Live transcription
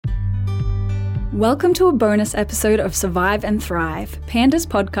Welcome to a bonus episode of Survive and Thrive, Panda's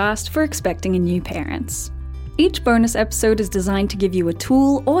podcast for expecting and new parents. Each bonus episode is designed to give you a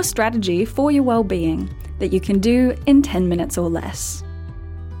tool or strategy for your well-being that you can do in 10 minutes or less.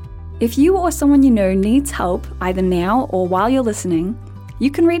 If you or someone you know needs help, either now or while you're listening,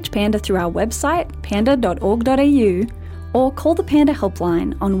 you can reach Panda through our website, panda.org.au, or call the Panda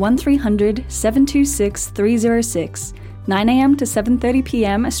helpline on 1300 726 306, 9am to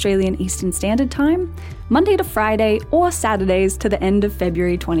 7:30pm Australian Eastern Standard Time, Monday to Friday or Saturdays to the end of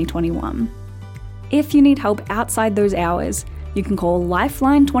February 2021. If you need help outside those hours, you can call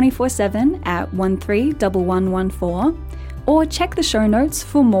Lifeline 24/7 at 131114 or check the show notes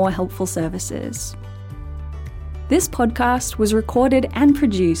for more helpful services. This podcast was recorded and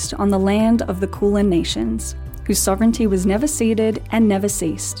produced on the land of the Kulin Nations, whose sovereignty was never ceded and never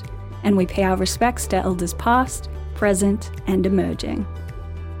ceased, and we pay our respects to elders past, present, and emerging.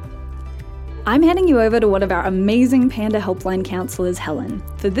 I'm handing you over to one of our amazing Panda Helpline counsellors, Helen,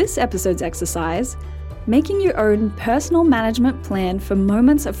 for this episode's exercise, making your own personal management plan for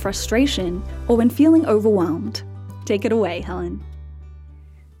moments of frustration or when feeling overwhelmed. Take it away, Helen.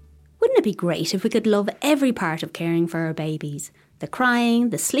 Wouldn't it be great if we could love every part of caring for our babies? The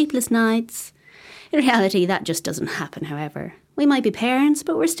crying, the sleepless nights. In reality, that just doesn't happen, however. We might be parents,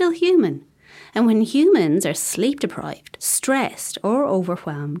 but we're still human. And when humans are sleep-deprived, stressed or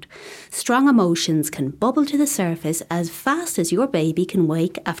overwhelmed, strong emotions can bubble to the surface as fast as your baby can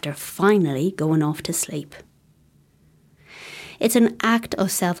wake after finally going off to sleep. It's an act of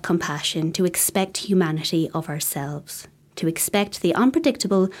self-compassion to expect humanity of ourselves, to expect the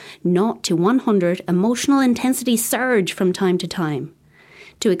unpredictable 0 to 100 emotional intensity surge from time to time,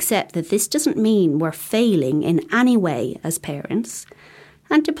 to accept that this doesn't mean we're failing in any way as parents,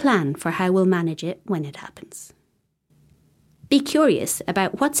 and to plan for how we'll manage it when it happens. Be curious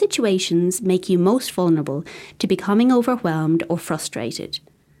about what situations make you most vulnerable to becoming overwhelmed or frustrated.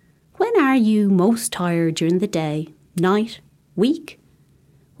 When are you most tired during the day, night, week?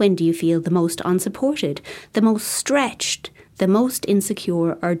 When do you feel the most unsupported, the most stretched, the most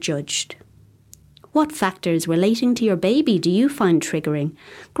insecure or judged? What factors relating to your baby do you find triggering?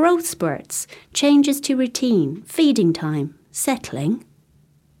 Growth spurts, changes to routine, feeding time, settling?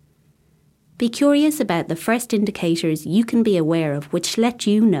 Be curious about the first indicators you can be aware of which let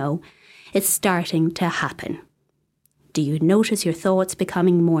you know it's starting to happen. Do you notice your thoughts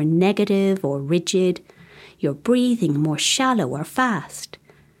becoming more negative or rigid? Your breathing more shallow or fast?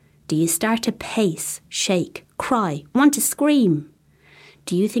 Do you start to pace, shake, cry, want to scream?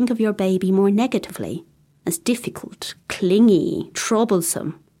 Do you think of your baby more negatively, as difficult, clingy,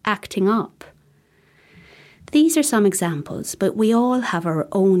 troublesome, acting up? These are some examples, but we all have our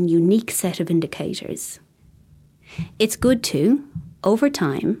own unique set of indicators. It's good to, over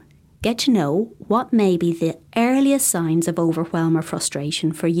time, get to know what may be the earliest signs of overwhelm or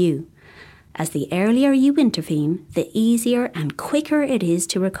frustration for you, as the earlier you intervene, the easier and quicker it is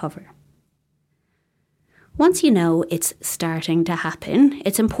to recover. Once you know it's starting to happen,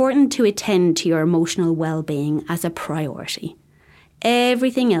 it's important to attend to your emotional well-being as a priority.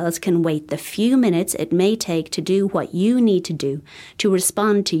 Everything else can wait the few minutes it may take to do what you need to do to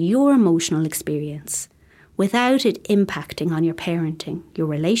respond to your emotional experience, without it impacting on your parenting, your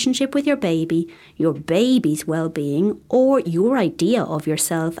relationship with your baby's well-being, or your idea of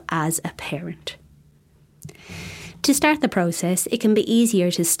yourself as a parent. To start the process, it can be easier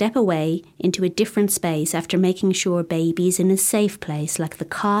to step away into a different space after making sure baby's in a safe place like the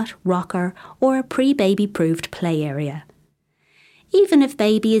cot, rocker, or a pre-baby-proofed play area. Even if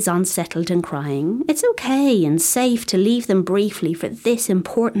baby is unsettled and crying, it's okay and safe to leave them briefly for this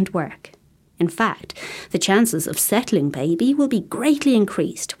important work. In fact, the chances of settling baby will be greatly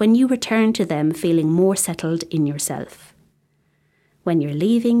increased when you return to them feeling more settled in yourself. When you're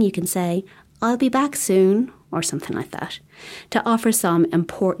leaving, you can say, "I'll be back soon," or something like that, to offer some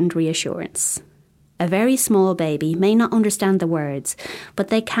important reassurance. A very small baby may not understand the words, but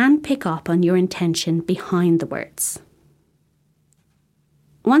they can pick up on your intention behind the words.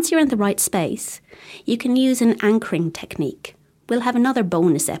 Once you're in the right space, you can use an anchoring technique. We'll have another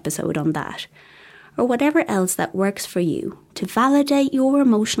bonus episode on that, or whatever else that works for you to validate your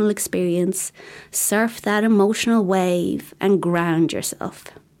emotional experience, surf that emotional wave, and ground yourself.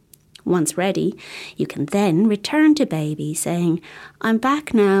 Once ready, you can then return to baby saying, "I'm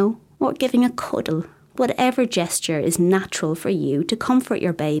back now," or giving a cuddle, whatever gesture is natural for you to comfort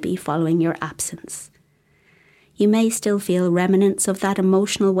your baby following your absence. You may still feel remnants of that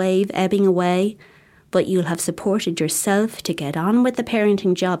emotional wave ebbing away, but you'll have supported yourself to get on with the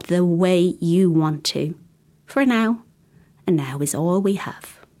parenting job the way you want to. For now, and now is all we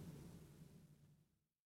have.